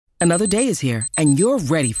Another day is here, and you're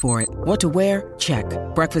ready for it. What to wear? Check.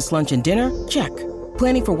 Breakfast, lunch, and dinner? Check.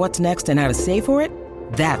 Planning for what's next and how to save for it?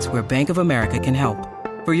 That's where Bank of America can help.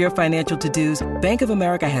 For your financial to-dos, Bank of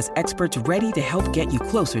America has experts ready to help get you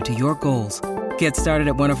closer to your goals. Get started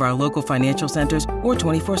at one of our local financial centers or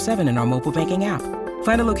 24/7 in our mobile banking app.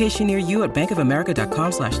 Find a location near you at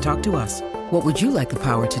bankofamerica.com/talktous. What would you like the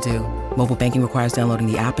power to do? Mobile banking requires downloading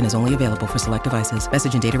the app and is only available for select devices.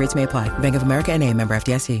 Message and data rates may apply. Bank of America N.A., member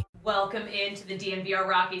FDIC. Welcome into the DNVR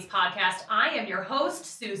Rockies podcast. I am your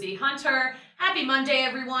host, Susie Hunter. Happy Monday,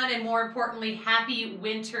 everyone, and more importantly, happy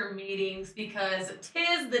winter meetings, because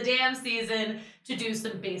 'tis the damn season to do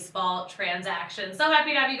some baseball transactions. So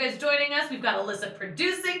happy to have you guys joining us. We've got Alyssa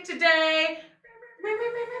producing today.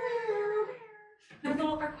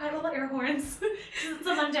 Our quiet little air horns. It's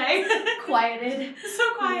a Monday. Quieted.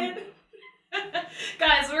 So quiet.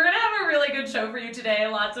 Guys, we're going to have a really good show for you today.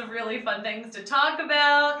 Lots of really fun things to talk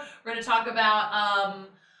about. We're going to talk about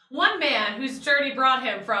one man whose journey brought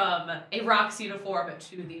him from a Rocks uniform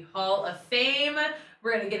to the Hall of Fame.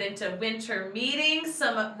 We're going to get into winter meetings.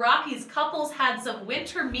 Some Rockies couples had some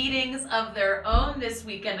winter meetings of their own this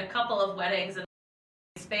weekend, a couple of weddings in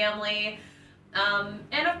the family.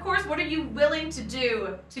 And of course, what are you willing to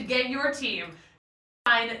do to get your team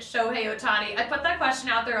Shohei Ohtani? I put that question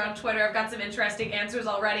out there on Twitter. I've got some interesting answers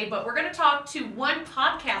already, but we're going to talk to one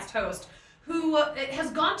podcast host who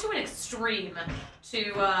has gone to an extreme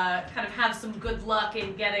to kind of have some good luck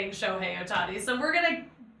in getting Shohei Ohtani. So we're going to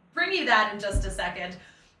bring you that in just a second.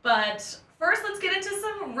 But first, let's get into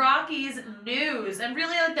some Rockies news, and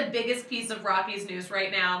really like the biggest piece of Rockies news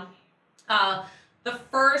right now. The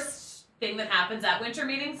first thing that happens at winter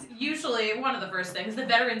meetings, usually one of the first things, the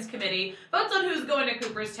Veterans Committee votes on who's going to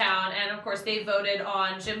Cooperstown, and of course they voted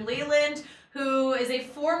on Jim Leyland, who is a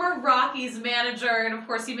former Rockies manager, and of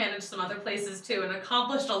course he managed some other places too and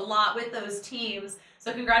accomplished a lot with those teams,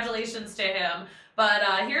 so congratulations to him. But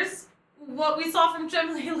here's what we saw from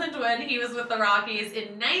Jim Leyland when he was with the Rockies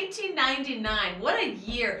in 1999. What a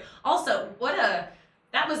year. Also,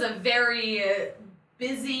 that was a very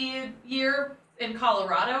busy year in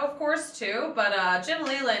Colorado, of course, too, but Jim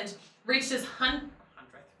Leyland reached his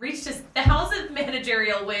 1,000th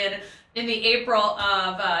managerial win in the April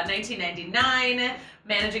of 1999,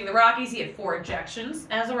 managing the Rockies. He had 4 ejections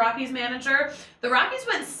as a Rockies manager. The Rockies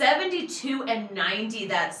went 72-90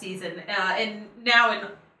 that season, and now in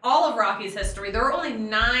all of Rockies history, there were only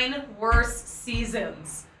 9 worse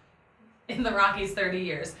seasons in the Rockies' 30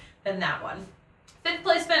 years than that one. 5th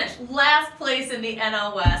place finish, last place in the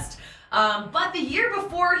NL West. But the year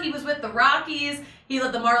before he was with the Rockies, he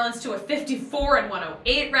led the Marlins to a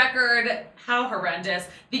 54-108 record. How horrendous.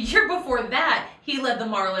 The year before that, he led the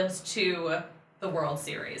Marlins to the World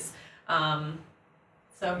Series. So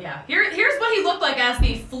yeah, here's what he looked like as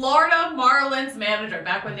the Florida Marlins manager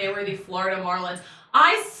back when they were the Florida Marlins.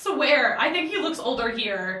 I swear, I think he looks older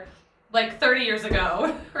here, like 30 years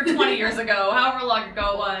ago or 20 years ago, however long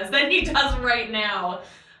ago it was, than he does right now.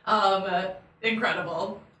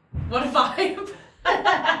 Incredible. What a vibe.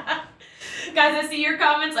 Guys, I see your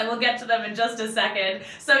comments. I will get to them in just a second.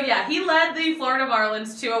 So yeah, he led the Florida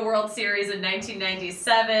Marlins to a World Series in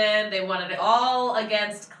 1997. They won it all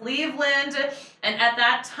against Cleveland. And at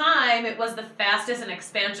that time, it was the fastest an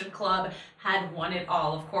expansion club had won it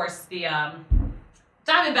all. Of course, the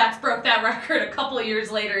Diamondbacks broke that record a couple of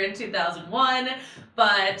years later in 2001.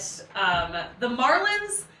 But the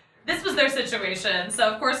Marlins, this was their situation.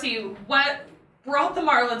 So of course he brought the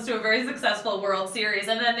Marlins to a very successful World Series,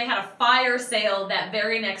 and then they had a fire sale that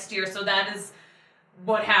very next year, so that is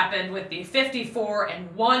what happened with the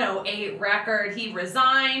 54-108 record. He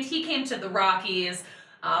resigned, he came to the Rockies,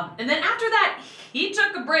 and then after that, he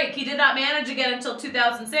took a break. He did not manage again until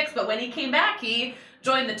 2006, but when he came back, he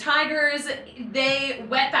joined the Tigers. They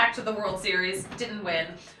went back to the World Series, didn't win.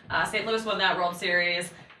 St. Louis won that World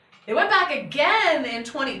Series. They went back again in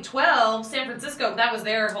 2012. San Francisco, that was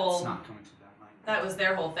their whole... It's not coming to that line. That was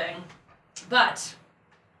their whole thing. But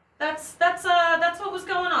that's what was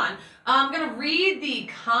going on. I'm going to read the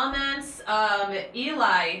comments.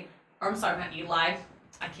 Eli, or I'm sorry, not Eli.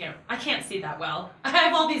 I can't see that well. I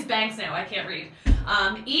have all these banks now. I can't read.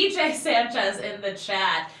 EJ Sanchez in the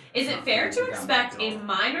chat. Is it fair to expect a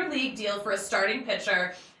minor league deal for a starting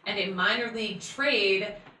pitcher and a minor league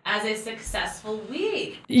trade as a successful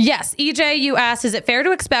week? Yes, EJ, you asked, is it fair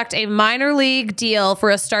to expect a minor league deal for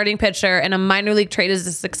a starting pitcher and a minor league trade as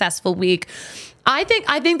a successful week? I think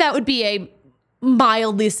that would be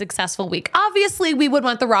mildly successful week. Obviously, we would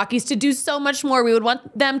want the Rockies to do so much more. We would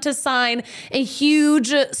want them to sign a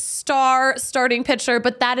huge star starting pitcher,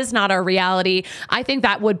 but that is not our reality. I think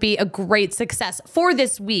that would be a great success for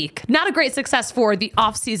this week. Not a great success for the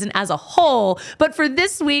offseason as a whole, but for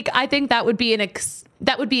this week, I think that would be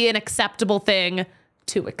an acceptable thing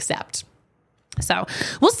to accept. So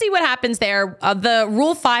we'll see what happens there. The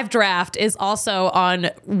Rule 5 draft is also on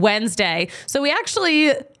Wednesday. So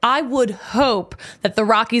I would hope that the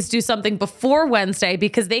Rockies do something before Wednesday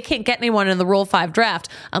because they can't get anyone in the Rule 5 draft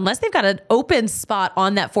unless they've got an open spot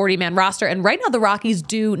on that 40-man roster. And right now the Rockies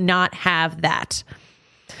do not have that.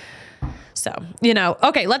 So,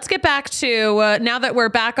 okay, let's get back to now that we're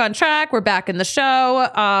back on track, we're back in the show.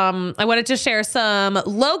 I wanted to share some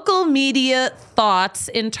local media thoughts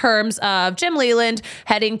in terms of Jim Leyland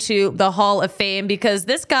heading to the Hall of Fame because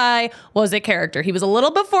this guy was a character. He was a little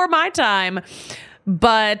before my time,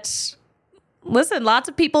 but listen, lots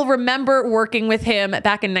of people remember working with him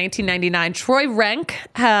back in 1999. Troy Renck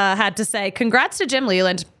had to say, congrats to Jim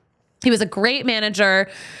Leyland. He was a great manager.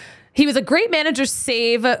 He was a great manager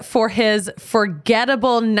save for his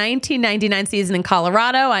forgettable 1999 season in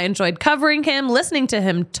Colorado. I enjoyed covering him, listening to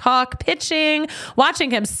him talk, pitching,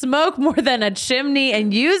 watching him smoke more than a chimney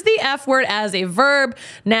and use the F word as a verb,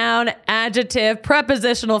 noun, adjective,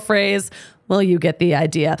 prepositional phrase. Well, you get the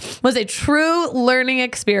idea. Was a true learning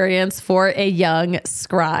experience for a young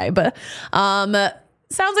scribe.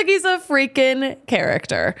 Sounds like he's a freaking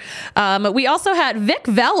character. We also had Vic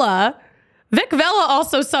Vela. Vic Vela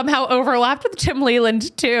also somehow overlapped with Jim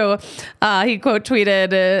Leyland, too. He quote tweeted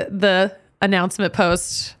the announcement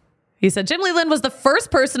post. He said, Jim Leyland was the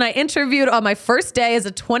first person I interviewed on my first day as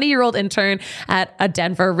a 20-year-old intern at a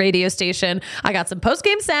Denver radio station. I got some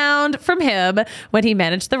post-game sound from him when he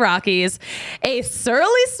managed the Rockies. A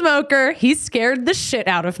surly smoker, he scared the shit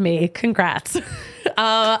out of me. Congrats.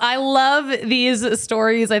 I love these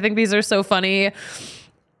stories. I think these are so funny.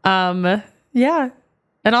 Yeah.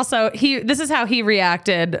 And also, this is how he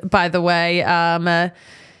reacted, by the way. I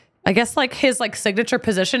guess his signature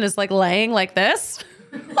position is laying like this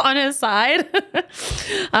on his side.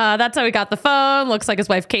 That's how he got the phone. Looks like his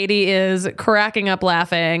wife Katie is cracking up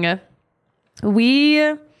laughing.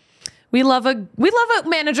 We love a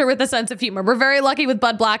manager with a sense of humor. We're very lucky with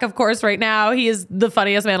Bud Black, of course, right now. He is the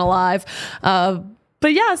funniest man alive. But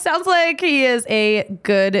yeah, sounds like he is a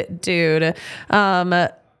good dude. Yeah.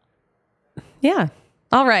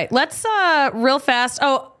 All right, let's real fast.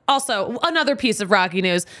 Oh, also another piece of Rocky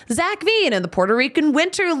news. Zach Veen in the Puerto Rican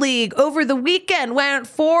Winter League over the weekend went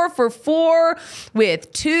 4 for 4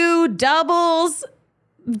 with 2 doubles.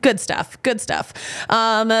 Good stuff.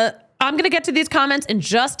 I'm going to get to these comments in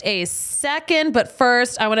just a second, but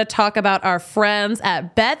first I want to talk about our friends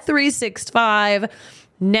at Bet365.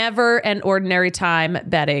 Never an ordinary time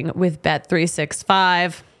betting with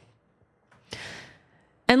Bet365.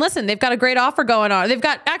 And listen, they've got a great offer going on. You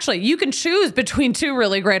can choose between 2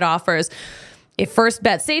 really great offers. A first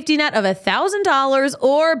bet safety net of $1,000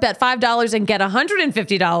 or bet $5 and get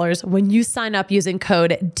 $150 when you sign up using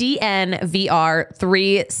code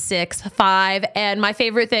DNVR365. And my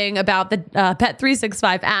favorite thing about the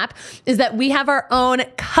Bet365 app is that we have our own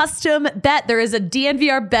custom bet. There is a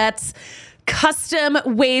DNVR Bets custom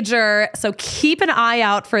wager. So keep an eye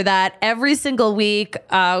out for that every single week.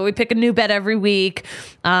 We pick a new bet every week.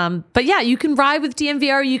 But yeah, you can ride with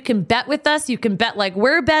DNVR. You can bet with us. You can bet like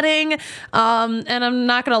we're betting. And I'm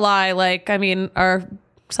not going to lie.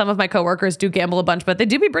 Some of my coworkers do gamble a bunch, but they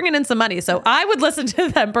do be bringing in some money. So I would listen to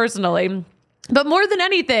them personally. But more than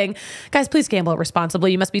anything, guys, please gamble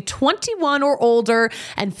responsibly. You must be 21 or older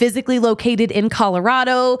and physically located in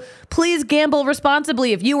Colorado. Please gamble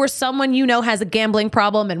responsibly. If you or someone you know has a gambling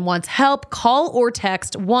problem and wants help, call or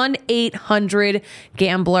text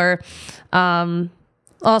 1-800-GAMBLER.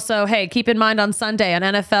 Also, hey, keep in mind on Sunday, on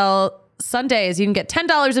NFL Sundays, you can get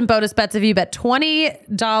 $10 in bonus bets if you bet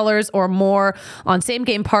 $20 or more on same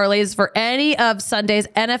game parlays for any of Sunday's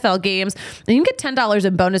NFL games. And you can get $10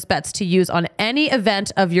 in bonus bets to use on any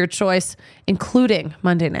event of your choice, including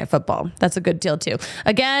Monday Night Football. That's a good deal too.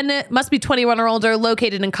 Again, must be 21 or older,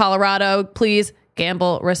 located in Colorado. Please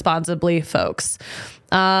gamble responsibly, folks.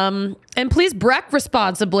 And please break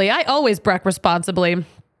responsibly. I always break responsibly.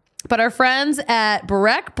 But our friends at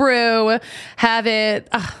Breck Brew have it.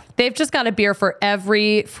 They've just got a beer for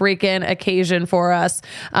every freaking occasion for us.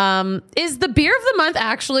 Is the beer of the month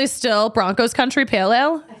actually still Broncos Country Pale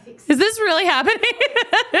Ale? I think so. Is this really happening?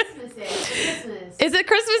 Christmas Christmas. Is it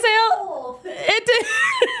Christmas ale? Oh.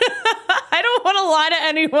 I don't want to lie to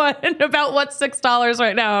anyone about what's $6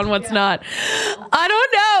 right now and what's not. I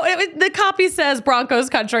don't know. The copy says Broncos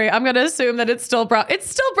country. I'm going to assume that it's still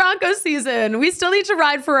Broncos season. We still need to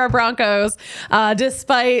ride for our Broncos,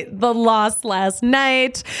 despite the loss last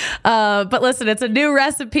night. But listen, it's a new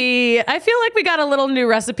recipe. I feel like we got a little new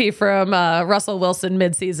recipe from Russell Wilson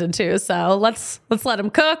mid-season too. So let's let him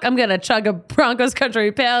cook. I'm going to chug a Broncos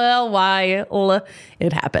country pale ale while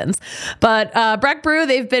it happens. But Breck Brew,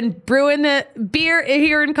 they've been brewing beer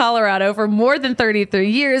here in Colorado for more than 33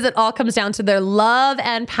 years. It all comes down to their love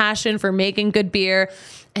and passion for making good beer.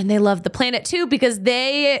 And they love the planet too, because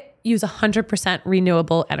they use 100%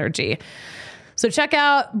 renewable energy. So check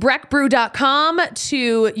out breckbrew.com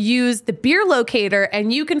to use the beer locator,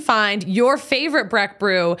 and you can find your favorite Breck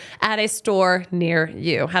Brew at a store near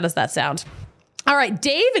you. How does that sound? All right,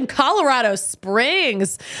 Dave in Colorado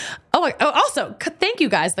Springs. Also, thank you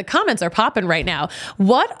guys. The comments are popping right now.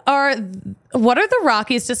 What are the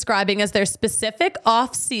Rockies describing as their specific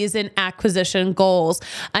off-season acquisition goals?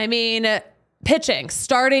 I mean, pitching,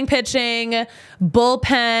 starting pitching,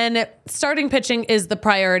 bullpen. Starting pitching is the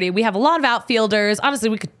priority. We have a lot of outfielders. Honestly,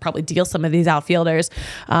 we could probably deal some of these outfielders.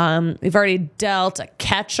 We've already dealt a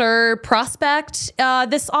catcher prospect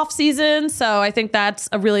this offseason, so I think that's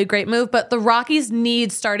a really great move. But the Rockies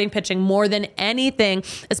need starting pitching more than anything,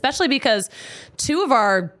 especially because two of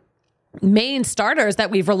our main starters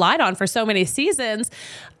that we've relied on for so many seasons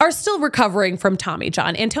are still recovering from Tommy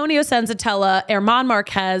John. Antonio Senzatella, Herman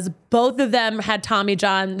Marquez, both of them had Tommy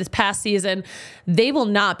John this past season. They will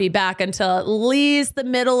not be back until at least the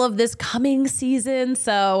middle of this coming season.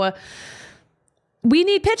 So we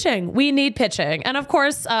need pitching. And of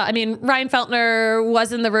course, Ryan Feltner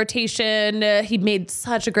was in the rotation. He made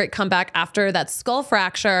such a great comeback after that skull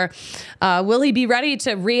fracture. Will he be ready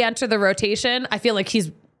to re-enter the rotation? I feel like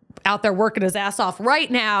he's out there working his ass off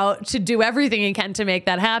right now to do everything he can to make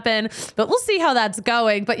that happen. But we'll see how that's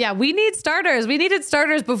going. But yeah, we need starters. We needed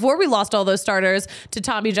starters before we lost all those starters to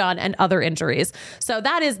Tommy John and other injuries. So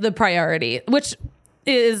that is the priority, which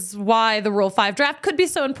is why the Rule 5 draft could be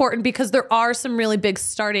so important, because there are some really big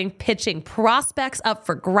starting pitching prospects up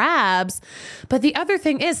for grabs. But the other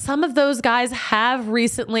thing is, some of those guys have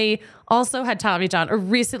recently also had Tommy John or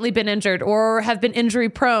recently been injured or have been injury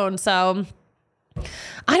prone. So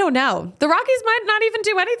I don't know. The Rockies might not even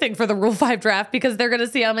do anything for the Rule 5 draft because they're going to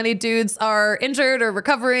see how many dudes are injured or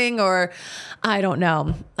recovering, or I don't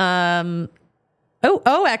know.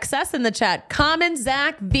 XS in the chat. Common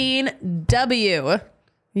Zach Bean W.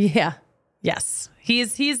 Yeah. Yes. He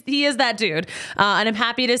is that dude. And I'm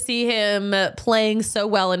happy to see him playing so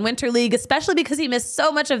well in Winter League, especially because he missed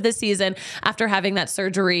so much of this season after having that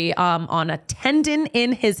surgery on a tendon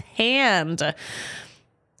in his hand.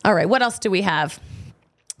 All right, what else do we have?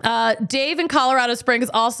 Dave in Colorado Springs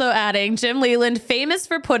also adding Jim Leland, famous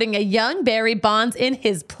for putting a young Barry Bonds in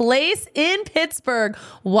his place in Pittsburgh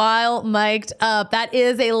while mic'd up. That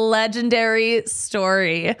is a legendary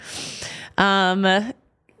story.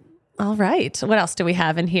 All right. What else do we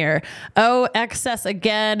have in here? XS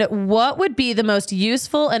again. What would be the most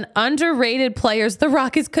useful and underrated players the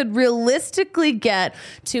Rockies could realistically get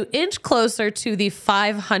to inch closer to the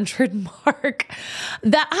 500 mark?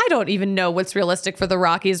 That I don't even know what's realistic for the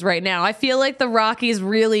Rockies right now. I feel like the Rockies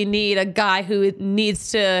really need a guy who needs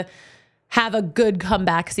to have a good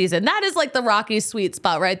comeback season. That is like the Rockies' sweet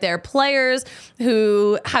spot right there. Players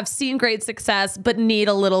who have seen great success but need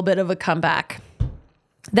a little bit of a comeback.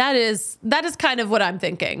 That is kind of what I'm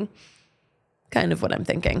thinking.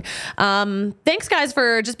 Thanks, guys,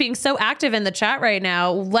 for just being so active in the chat right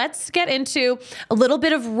now. Let's get into a little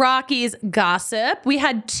bit of Rockies gossip. We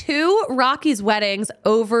had 2 Rockies weddings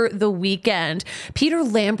over the weekend. Peter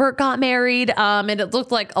Lambert got married, and it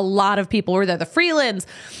looked like a lot of people were there. The Freelands,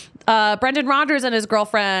 Brendan Rodgers and his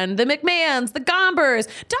girlfriend, the McMahons, the Gombers.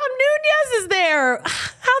 Dom Nunez is there.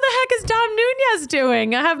 How the heck is Dom Nunez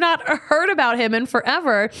doing? I have not heard about him in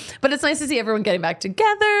forever, but it's nice to see everyone getting back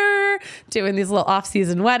together, doing these little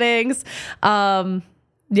off-season weddings.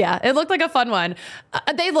 Yeah, it looked like a fun one.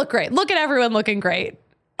 They look great. Look at everyone looking great.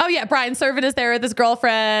 Oh yeah, Brian Servant is there with his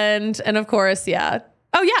girlfriend, and of course, yeah.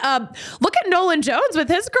 Oh yeah, look at Nolan Jones with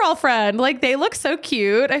his girlfriend. Like, they look so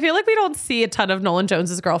cute. I feel like we don't see a ton of Nolan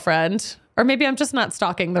Jones's girlfriend, or maybe I'm just not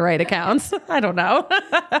stalking the right accounts. I don't know.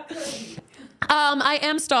 I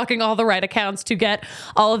am stalking all the right accounts to get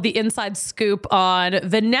all of the inside scoop on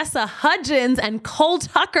Vanessa Hudgens and Cole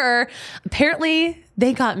Tucker. Apparently,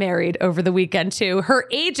 they got married over the weekend too. Her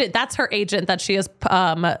agent, that's her agent that she is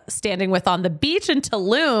standing with on the beach in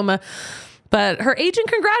Tulum. But her agent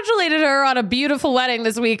congratulated her on a beautiful wedding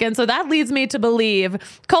this weekend. So that leads me to believe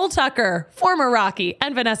Cole Tucker, former Rocky,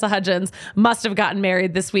 and Vanessa Hudgens must have gotten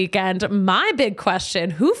married this weekend. My big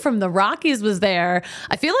question, who from the Rockies was there?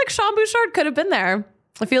 I feel like Sean Bouchard could have been there.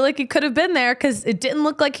 I feel like he could have been there because it didn't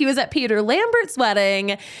look like he was at Peter Lambert's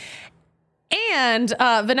wedding. And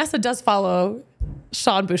Vanessa does follow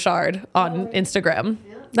Sean Bouchard on Instagram.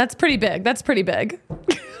 Yeah. That's pretty big. He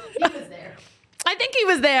was there. I think he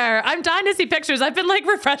was there. I'm dying to see pictures. I've been like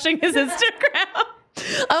refreshing his Instagram.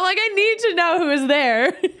 I'm like, I need to know who is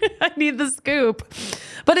there. I need the scoop.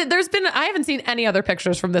 But I haven't seen any other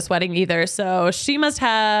pictures from this wedding either. So she must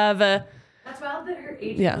have. That's wild that her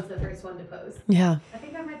agent was the first one to post. Yeah. I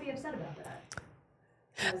think I might be upset about that.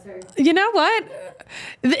 That was her. You know what?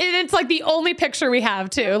 It's like the only picture we have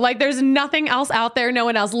too. Like there's nothing else out there. No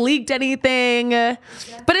one else leaked anything. Yeah.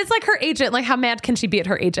 But it's like her agent. Like how mad can she be at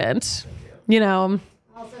her agent? You know,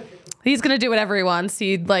 Also true. he's going to do whatever he wants.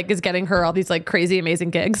 He like is getting her all these like crazy, amazing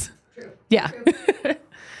gigs. True. Yeah. True.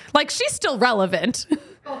 Like she's still relevant.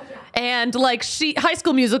 Oh, yeah. And like High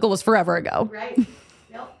School Musical was forever ago. Right.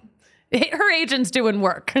 Her agent's doing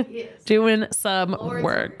work. Yes. Doing some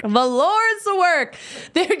work. The Lord's work.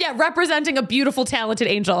 They're representing a beautiful, talented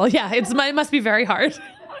angel. Yeah, it must be very hard.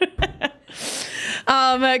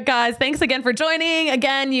 Guys, thanks again for joining.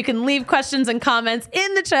 Again, you can leave questions and comments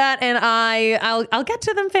in the chat, and I'll get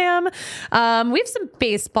to them, fam. We have some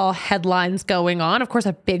baseball headlines going on. Of course,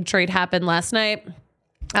 a big trade happened last night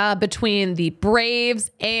between the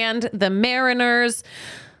Braves and the Mariners.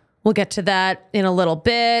 We'll get to that in a little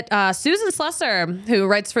bit. Susan Slusser, who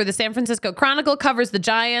writes for the San Francisco Chronicle, covers the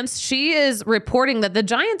Giants. She is reporting that the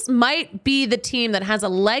Giants might be the team that has a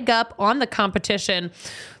leg up on the competition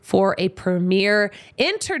for a premier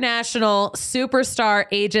international superstar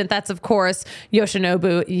agent. That's, of course,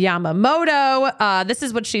 Yoshinobu Yamamoto. This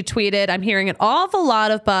is what she tweeted. I'm hearing an awful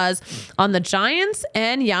lot of buzz on the Giants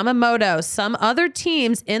and Yamamoto. Some other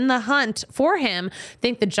teams in the hunt for him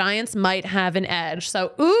think the Giants might have an edge.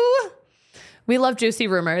 So, we love juicy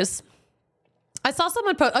rumors. I saw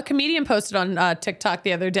a comedian posted on TikTok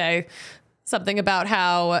the other day something about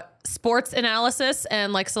how sports analysis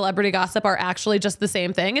and like celebrity gossip are actually just the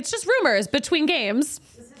same thing. It's just rumors between games.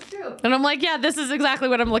 This is true. And I'm like, yeah, this is exactly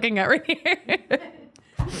what I'm looking at right here.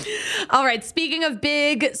 All right. Speaking of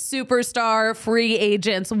big superstar free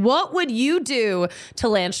agents, what would you do to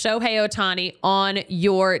land Shohei Ohtani on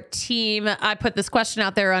your team? I put this question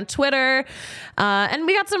out there on Twitter, and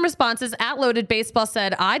we got some responses. At Loaded Baseball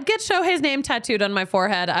said, I'd get Shohei's name tattooed on my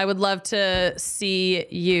forehead. I would love to see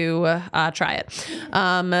you try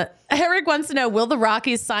it. Eric wants to know, will the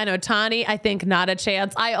Rockies sign Ohtani? I think not a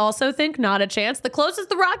chance. I also think not a chance. The closest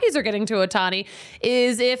the Rockies are getting to Ohtani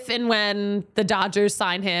is if and when the Dodgers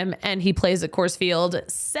sign him and he plays at Coors Field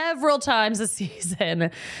several times a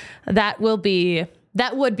season. That would be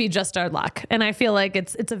just our luck. And I feel like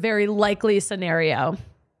it's a very likely scenario.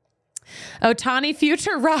 Ohtani,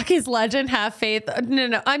 future Rockies legend, have faith.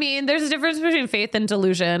 No. I mean, there's a difference between faith and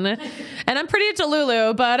delusion. And I'm pretty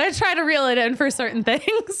delulu, but I try to reel it in for certain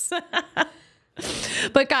things.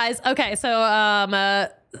 But guys, okay, so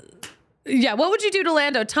what would you do to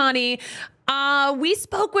land Ohtani? We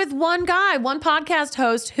spoke with one podcast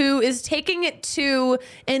host who is taking it to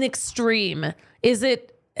an extreme. Is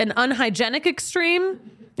it an unhygienic extreme?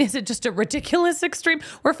 Is it just a ridiculous extreme?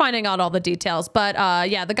 We're finding out all the details. But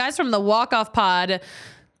the guys from the Walk-Off Pod,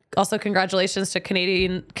 also congratulations to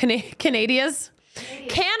Canada's congratulations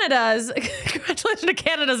to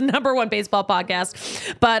Canada's #1 baseball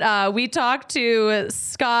podcast. But we talked to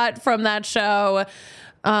Scott from that show,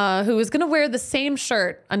 who is going to wear the same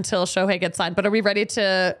shirt until Shohei gets signed. But are we ready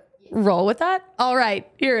to roll with that? All right,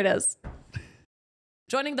 here it is.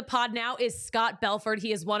 Joining the pod now is Scott Belford.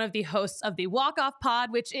 He is one of the hosts of the Walk-Off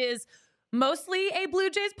Pod, which is mostly a Blue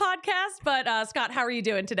Jays podcast. But Scott, how are you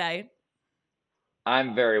doing today?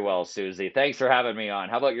 I'm very well, Susie. Thanks for having me on.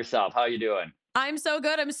 How about yourself? How are you doing? I'm so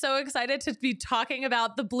good. I'm so excited to be talking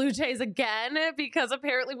about the Blue Jays again because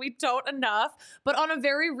apparently we don't enough. But on a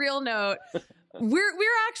very real note,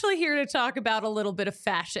 we're actually here to talk about a little bit of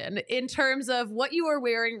fashion in terms of what you are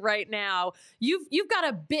wearing right now. You've got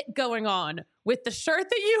a bit going on with the shirt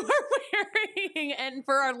that you are wearing. And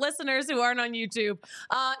for our listeners who aren't on YouTube,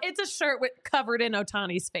 it's a shirt covered in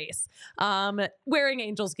Ohtani's face, wearing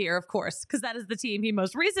Angels gear, of course, because that is the team he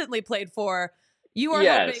most recently played for. You are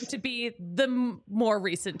hoping to be the more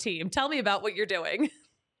recent team. Tell me about what you're doing.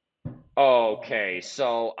 Okay,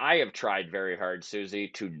 so I have tried very hard, Susie,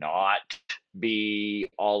 to not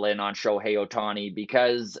be all in on Shohei Ohtani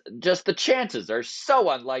because just the chances are so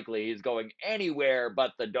unlikely he's going anywhere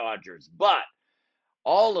but the Dodgers. But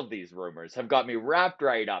all of these rumors have got me wrapped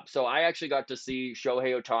right up. So I actually got to see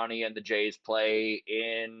Shohei Ohtani and the Jays play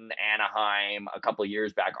in Anaheim a couple of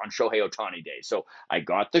years back on Shohei Ohtani Day. So I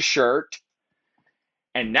got the shirt,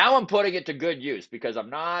 and now I'm putting it to good use because I'm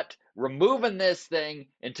not removing this thing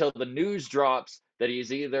until the news drops that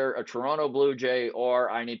he's either a Toronto Blue Jay or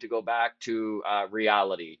I need to go back to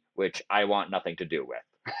reality, which I want nothing to do with.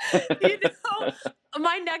 You know,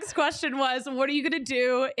 my next question was, what are you going to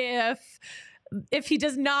do if he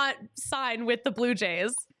does not sign with the Blue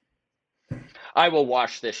Jays? I will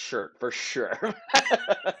wash this shirt for sure. I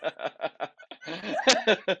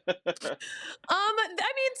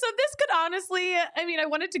mean, so this could honestly, I mean, I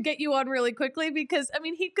wanted to get you on really quickly because, I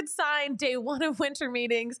mean, he could sign day one of winter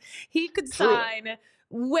meetings. He could Truly. sign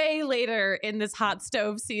way later in this hot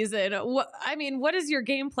stove season. What is your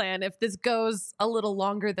game plan if this goes a little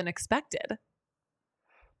longer than expected?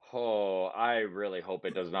 Oh, I really hope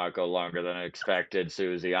it does not go longer than expected,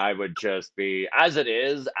 Susie. I would just be, as it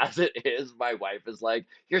is, my wife is like,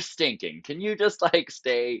 you're stinking. Can you just like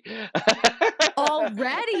stay?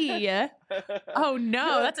 Already? Oh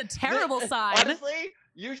no, that's a terrible sign. Honestly,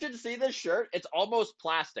 you should see this shirt. It's almost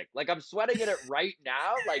plastic. Like I'm sweating in it right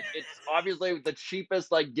now. Like it's obviously the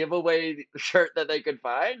cheapest like giveaway shirt that they could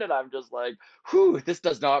find. And I'm just like, whew, this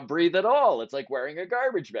does not breathe at all. It's like wearing a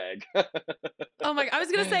garbage bag. Oh my, I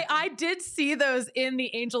was going to say, I did see those in the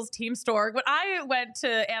Angels team store. When I went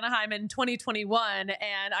to Anaheim in 2021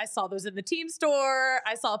 and I saw those in the team store,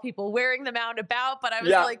 I saw people wearing them out and about, but I was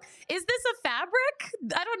like, is this a fabric?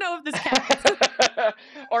 I don't know if this counts.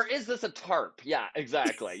 Or is this a tarp? Yeah,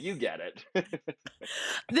 exactly. You get it.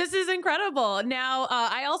 This is incredible. Now,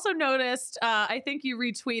 I also noticed, I think you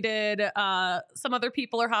retweeted, some other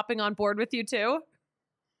people are hopping on board with you too.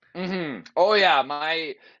 Oh yeah,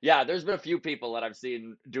 there's been a few people that I've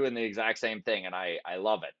seen doing the exact same thing, and I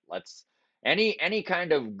love it. Let's any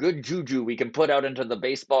kind of good juju we can put out into the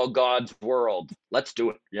baseball gods world. Let's do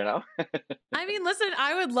it, you know? I mean, listen,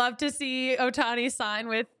 I would love to see Ohtani sign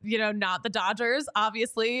with, not the Dodgers.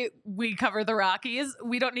 Obviously, we cover the Rockies.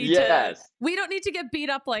 We don't need to get beat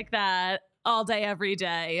up like that all day, every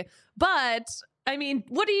day. But I mean,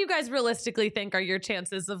 what do you guys realistically think are your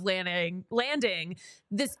chances of landing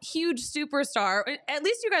this huge superstar? At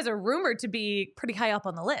least you guys are rumored to be pretty high up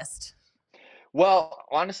on the list. Well,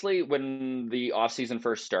 honestly, when the offseason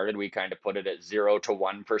first started, we kind of put it at 0 to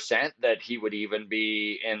 1% that he would even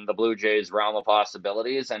be in the Blue Jays realm of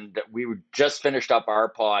possibilities. And we just finished up our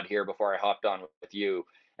pod here before I hopped on with you.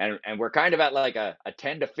 And we're kind of at like a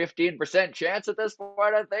 10 to 15% chance at this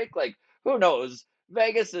point, I think. Like, who knows?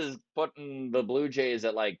 Vegas is putting the Blue Jays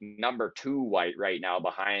at like number 2 right now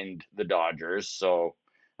behind the Dodgers. So,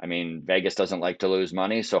 I mean, Vegas doesn't like to lose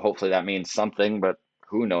money. So hopefully that means something, but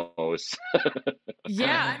who knows?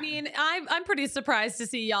 Yeah, I mean, I'm pretty surprised to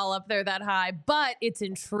see y'all up there that high, but it's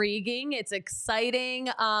intriguing, it's exciting,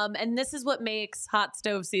 and this is what makes hot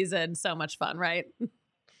stove season so much fun, right?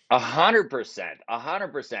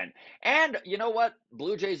 100%. And you know what?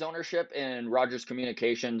 Blue Jays ownership in Rogers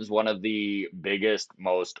Communications, one of the biggest,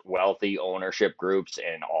 most wealthy ownership groups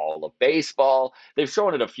in all of baseball. They've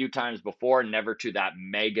shown it a few times before, never to that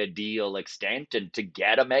mega deal extent. And to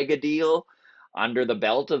get a mega deal under the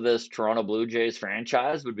belt of this Toronto Blue Jays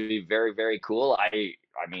franchise would be very, very cool. I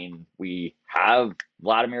mean, we have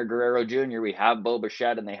Vladimir Guerrero Jr., we have Bo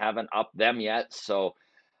Bichette, and they haven't upped them yet. So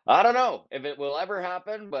I don't know if it will ever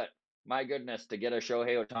happen, but my goodness, to get a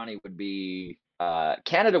Shohei Ohtani would be,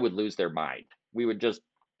 Canada would lose their mind. We would just.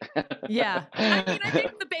 Yeah. I mean, I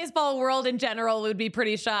think the baseball world in general would be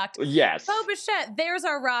pretty shocked. Yes. Bo Bichette, there's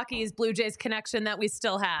our Rockies Blue Jays connection that we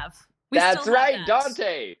still have. That's right,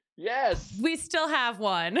 Dante. Yes. We still have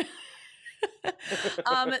one.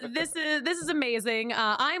 This is amazing.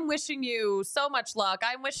 I'm wishing you so much luck.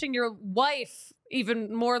 I'm wishing your wife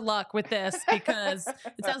even more luck with this because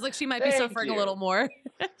it sounds like she might be suffering a little more.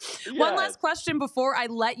 One last question before I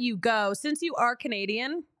let you go. Since you are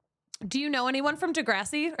Canadian, do you know anyone from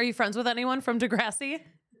Degrassi? Are you friends with anyone from Degrassi?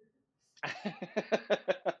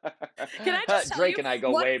 Can I just tell Drake you, and I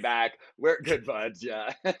go way back. We're good buds, yeah.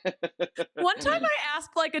 One time I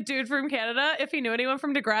asked like a dude from Canada if he knew anyone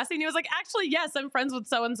from Degrassi, and he was like, actually, yes, I'm friends with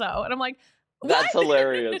so-and-so. And I'm like, what? That's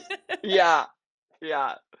hilarious. Yeah.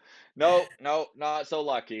 No, not so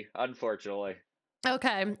lucky, unfortunately.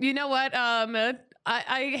 Okay. You know what?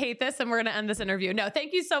 I hate this, and we're going to end this interview. No,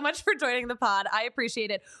 thank you so much for joining the pod. I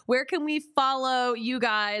appreciate it. Where can we follow you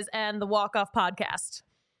guys and the Walk Off podcast?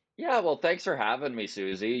 Yeah, well, thanks for having me,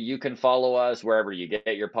 Susie. You can follow us wherever you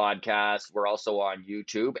get your podcasts. We're also on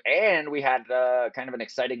YouTube, and we had kind of an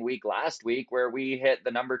exciting week last week where we hit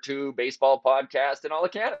the #2 baseball podcast in all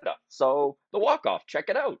of Canada. So the walk off, check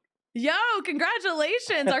it out. Yo,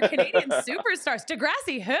 congratulations, our Canadian superstars.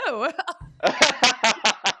 Degrassi, who?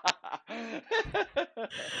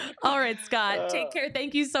 All right, Scott, take care.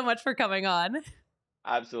 Thank you so much for coming on.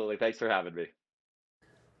 Absolutely. Thanks for having me.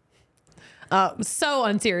 So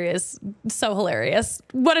unserious, so hilarious.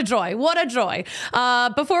 What a joy. What a joy.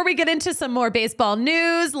 Before we get into some more baseball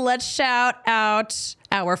news, let's shout out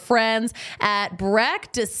our friends at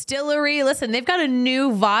Breck Distillery. Listen, they've got a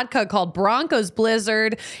new vodka called Broncos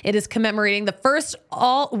Blizzard. It is commemorating the first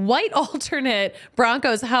all-white alternate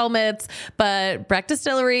Broncos helmets, but Breck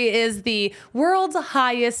Distillery is the world's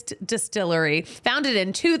highest distillery. Founded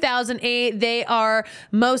in 2008, they are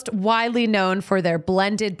most widely known for their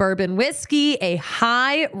blended bourbon whiskey, a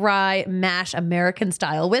high rye mash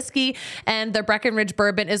American-style whiskey, and their Breckenridge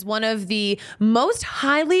bourbon is one of the most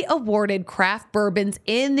highly awarded craft bourbons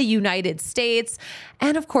in the United States.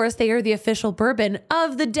 And of course, they are the official bourbon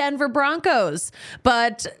of the Denver Broncos.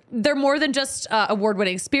 But they're more than just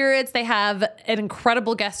award-winning spirits. They have an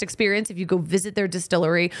incredible guest experience if you go visit their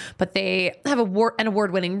distillery. But they have an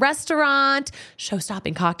award-winning restaurant,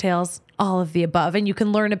 show-stopping cocktails, all of the above. And you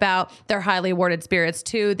can learn about their highly awarded spirits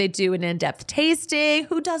too. They do an in-depth tasting.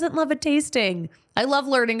 Who doesn't love a tasting? I love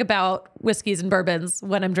learning about whiskeys and bourbons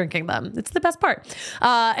when I'm drinking them. It's the best part.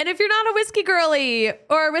 And if you're not a whiskey girly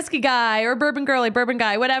or a whiskey guy or a bourbon girly, bourbon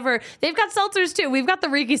guy, whatever, they've got seltzers too. We've got the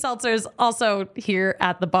Riki seltzers also here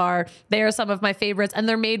at the bar. They are some of my favorites, and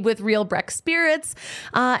they're made with real Breck spirits.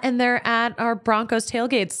 And they're at our Broncos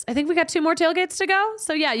tailgates. I think we got 2 more tailgates to go.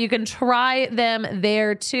 So yeah, you can try them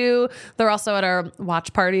there too. They're also at our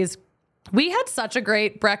watch parties. We had such a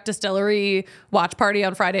great Breck Distillery watch party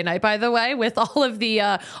on Friday night, by the way, with all of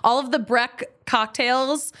the Breck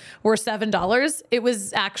cocktails were $7. It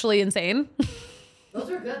was actually insane. Those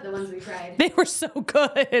were good, the ones we tried. They were so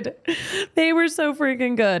good. They were so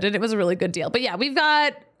freaking good. And it was a really good deal. But yeah,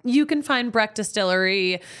 you can find Breck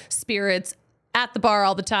Distillery spirits at the bar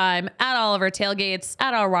all the time, at all of our tailgates,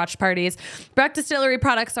 at our watch parties. Breck Distillery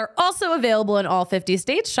products are also available in all 50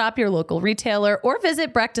 states. Shop your local retailer or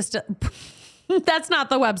visit Breck Distillery. That's not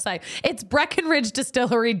the website. It's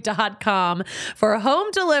BreckenridgeDistillery.com for home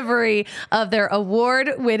delivery of their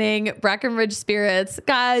award-winning Breckenridge spirits.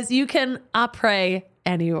 Guys, you can après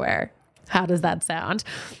anywhere. How does that sound?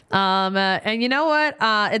 And you know what?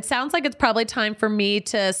 It sounds like it's probably time for me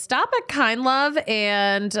to stop at Kind Love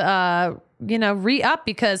and re-up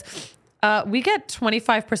because we get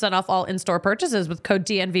 25% off all in-store purchases with code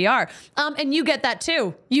DNVR. And you get that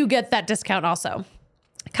too. You get that discount also.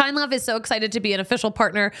 Kind Love is so excited to be an official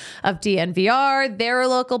partner of DNVR. They're a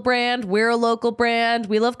local brand. We're a local brand.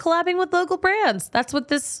 We love collabing with local brands. That's what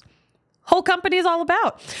this whole company is all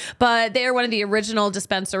about. But they are one of the original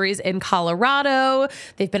dispensaries in Colorado.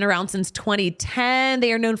 They've been around since 2010.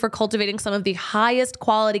 They are known for cultivating some of the highest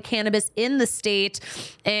quality cannabis in the state.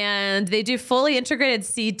 And they do fully integrated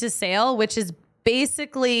seed to sale, which is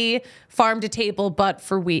basically farm to table, but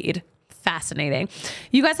for weed. Fascinating.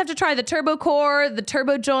 You guys have to try the Turbo Core, the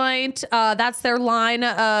Turbo Joint. That's their line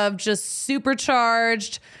of just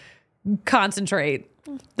supercharged concentrate.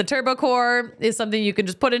 The Turbo Core is something you can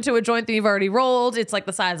just put into a joint that you've already rolled. It's like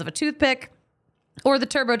the size of a toothpick. Or the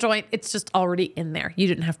Turbo Joint, it's just already in there. You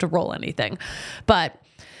didn't have to roll anything. But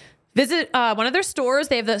visit one of their stores.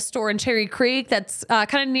 They have the store in Cherry Creek that's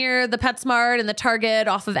kind of near the PetSmart and the Target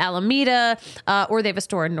off of Alameda, or they have a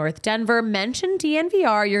store in North Denver. Mention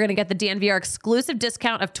DNVR. You're going to get the DNVR exclusive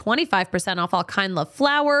discount of 25% off all Kind Love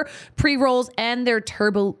flour, pre-rolls, and their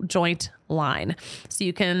Turbo Joint line. So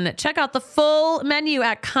you can check out the full menu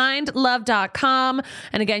at kindlove.com.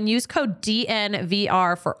 And again, use code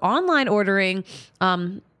DNVR for online ordering.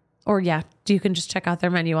 You can just check out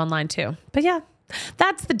their menu online too. But yeah,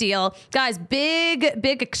 that's the deal. Guys, big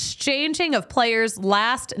exchanging of players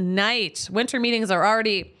last night. Winter meetings are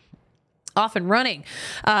already off and running.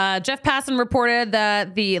 Jeff Passan reported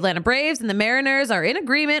that the Atlanta Braves and the Mariners are in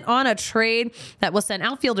agreement on a trade that will send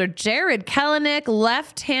outfielder Jared Kelenic,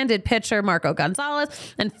 left-handed pitcher Marco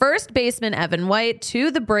Gonzalez, and first baseman Evan White to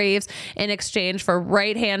the Braves in exchange for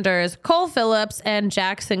right-handers Cole Phillips and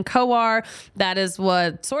Jackson Kowar. That is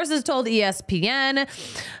what sources told ESPN.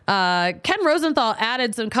 Ken Rosenthal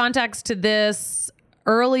added some context to this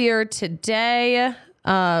earlier today.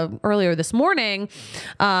 Earlier this morning,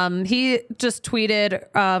 he just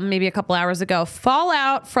tweeted maybe a couple hours ago,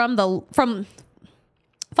 fallout from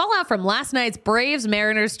Fallout from last night's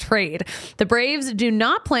Braves-Mariners trade. The Braves do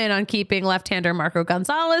not plan on keeping left-hander Marco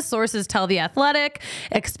Gonzalez. Sources tell The Athletic.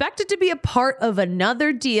 Expected to be a part of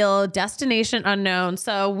another deal, destination unknown.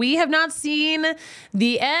 So we have not seen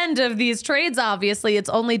the end of these trades, obviously. It's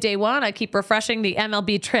only day one. I keep refreshing the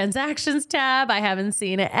MLB transactions tab. I haven't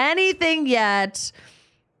seen anything yet.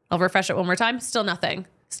 I'll refresh it one more time. Still nothing.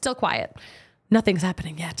 Still quiet. Nothing's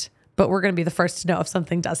happening yet. But we're going to be the first to know if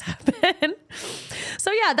something does happen.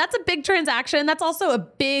 So yeah, that's a big transaction. That's also a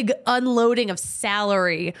big unloading of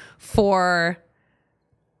salary for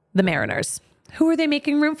the Mariners. Who are they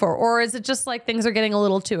making room for? Or is it just like things are getting a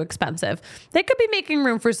little too expensive? They could be making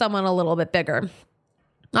room for someone a little bit bigger.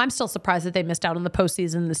 I'm still surprised that they missed out on the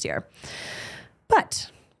postseason this year. But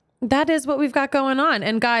that is what we've got going on.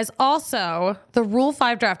 And guys, also the Rule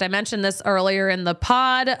 5 draft. I mentioned this earlier in the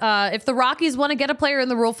pod. If the Rockies want to get a player in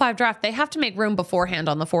the Rule 5 draft, they have to make room beforehand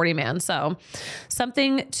on the 40-man. So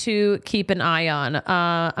something to keep an eye on.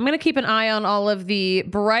 I'm going to keep an eye on all of the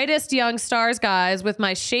brightest young stars, guys, with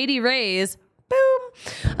my Shady Rays.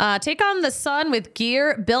 Boom. Take on the sun with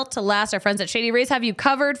gear built to last. Our friends at Shady Rays have you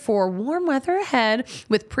covered for warm weather ahead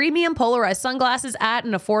with premium polarized sunglasses at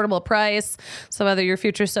an affordable price. So whether your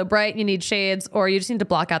future's so bright you need shades or you just need to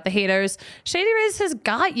block out the haters, Shady Rays has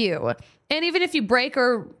got you. And even if you break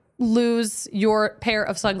or lose your pair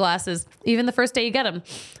of sunglasses, even the first day you get them,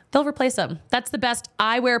 they'll replace them. That's the best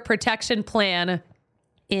eyewear protection plan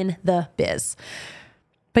in the biz.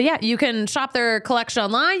 But yeah, you can shop their collection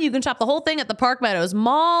online. You can shop the whole thing at the Park Meadows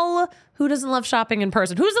Mall. Who doesn't love shopping in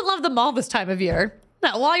person? Who doesn't love the mall this time of year?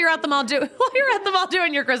 No, while you're at the mall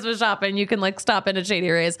doing your Christmas shopping, you can like stop in at Shady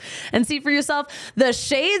Rays and see for yourself. The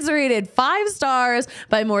shades rated 5 stars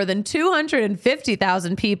by more than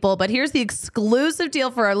 250,000 people. But here's the exclusive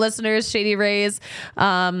deal for our listeners, Shady Rays.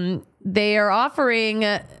 They are offering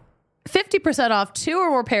 50% off 2 or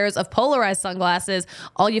more pairs of polarized sunglasses.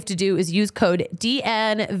 All you have to do is use code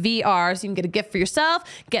DNVR so you can get a gift for yourself,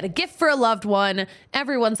 get a gift for a loved one.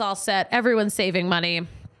 Everyone's all set. Everyone's saving money.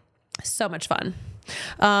 So much fun.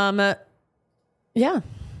 Yeah.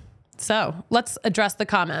 So let's address the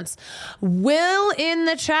comments. Will in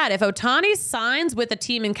the chat, if Ohtani signs with a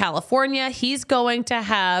team in California, he's going to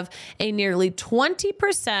have a nearly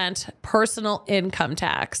 20% personal income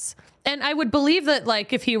tax. And I would believe that,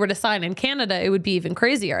 like, if he were to sign in Canada, it would be even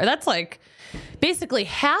crazier. That's like basically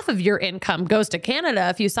half of your income goes to Canada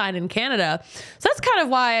if you sign in Canada. So that's kind of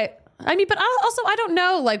why, I mean, but also I don't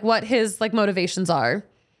know, like, what his, like, motivations are.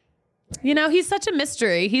 You know, he's such a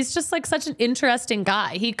mystery. He's just, like, such an interesting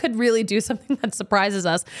guy. He could really do something that surprises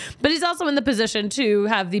us. But he's also in the position to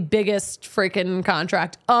have the biggest freaking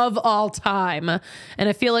contract of all time. And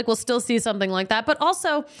I feel like we'll still see something like that. But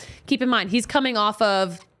also, keep in mind, he's coming off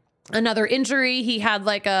of another injury. He had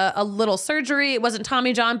like a little surgery. It wasn't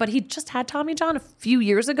Tommy John, but he just had Tommy John a few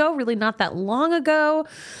years ago, really not that long ago.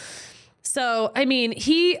 So, I mean,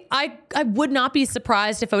 I would not be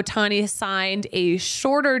surprised if Ohtani signed a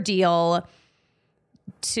shorter deal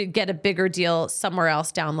to get a bigger deal somewhere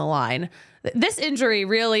else down the line. This injury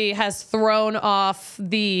really has thrown off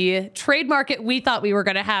the trade market we thought we were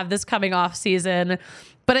going to have this coming off season,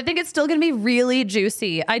 but I think it's still going to be really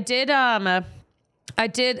juicy. I did on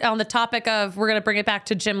the topic of, we're going to bring it back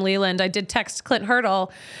to Jim Leland. I did text Clint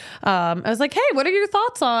Hurdle. I was like, hey, what are your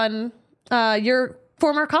thoughts on your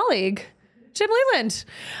former colleague, Jim Leland?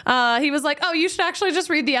 He was like, oh, you should actually just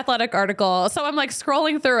read the Athletic article. So I'm like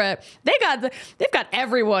scrolling through it. They've got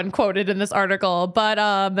everyone quoted in this article.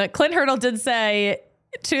 But Clint Hurdle did say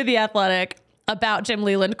to the Athletic about Jim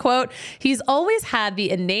Leland, quote, he's always had the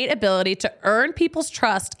innate ability to earn people's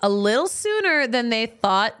trust a little sooner than they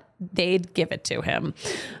thought they'd give it to him.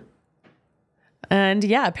 And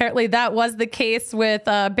yeah, apparently that was the case with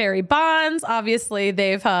Barry Bonds. Obviously,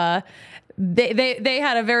 they've they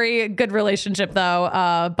had a very good relationship,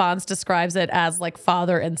 though. Bonds describes it as like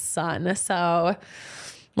father and son. So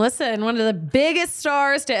listen, one of the biggest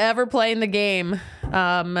stars to ever play in the game.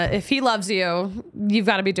 If he loves you, you've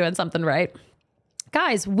got to be doing something right.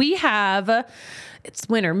 Guys, it's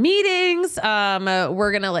winter meetings.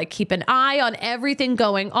 We're going to like keep an eye on everything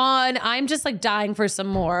going on. I'm just like dying for some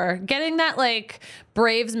more. Getting that like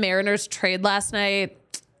Braves Mariners trade last night,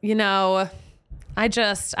 you know,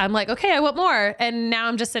 I'm like, okay, I want more. And now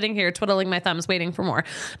I'm just sitting here twiddling my thumbs waiting for more.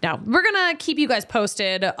 Now we're going to keep you guys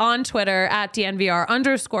posted on Twitter at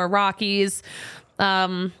DNVR_Rockies.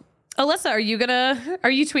 Alyssa, are you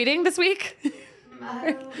tweeting this week?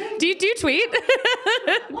 Do you tweet?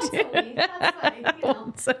 Once a week. That's fine. You know,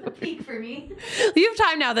 it's a peak for me. You have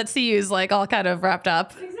time now that CU's like all kind of wrapped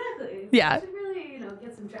up. Exactly. Yeah. I should really,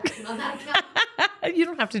 get some traction on that account. You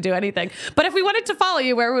don't have to do anything. But if we wanted to follow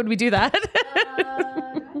you, where would we do that?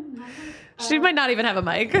 She might not even have a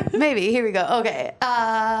mic. Maybe. Here we go. Okay.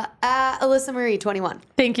 Alyssa Marie, 21.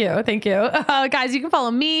 Thank you. Guys, you can follow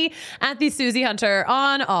me at the Susie Hunter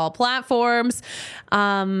on all platforms.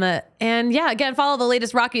 And yeah, again, follow the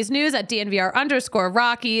latest Rockies news at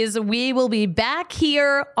DNVR_Rockies. We will be back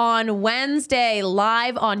here on Wednesday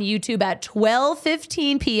live on YouTube at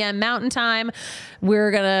 12:15 p.m. Mountain Time. We're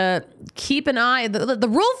going to keep an eye. The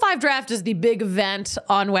Rule 5 draft is the big event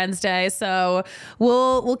on Wednesday. So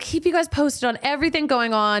we'll keep you guys posted on everything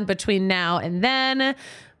going on between now and then.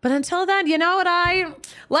 But until then, you know what I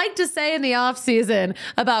like to say in the off season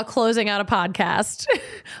about closing out a podcast?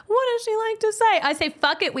 What does she like to say? I say,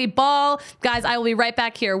 fuck it, we ball. Guys, I will be right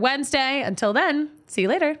back here Wednesday. Until then, see you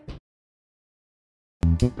later.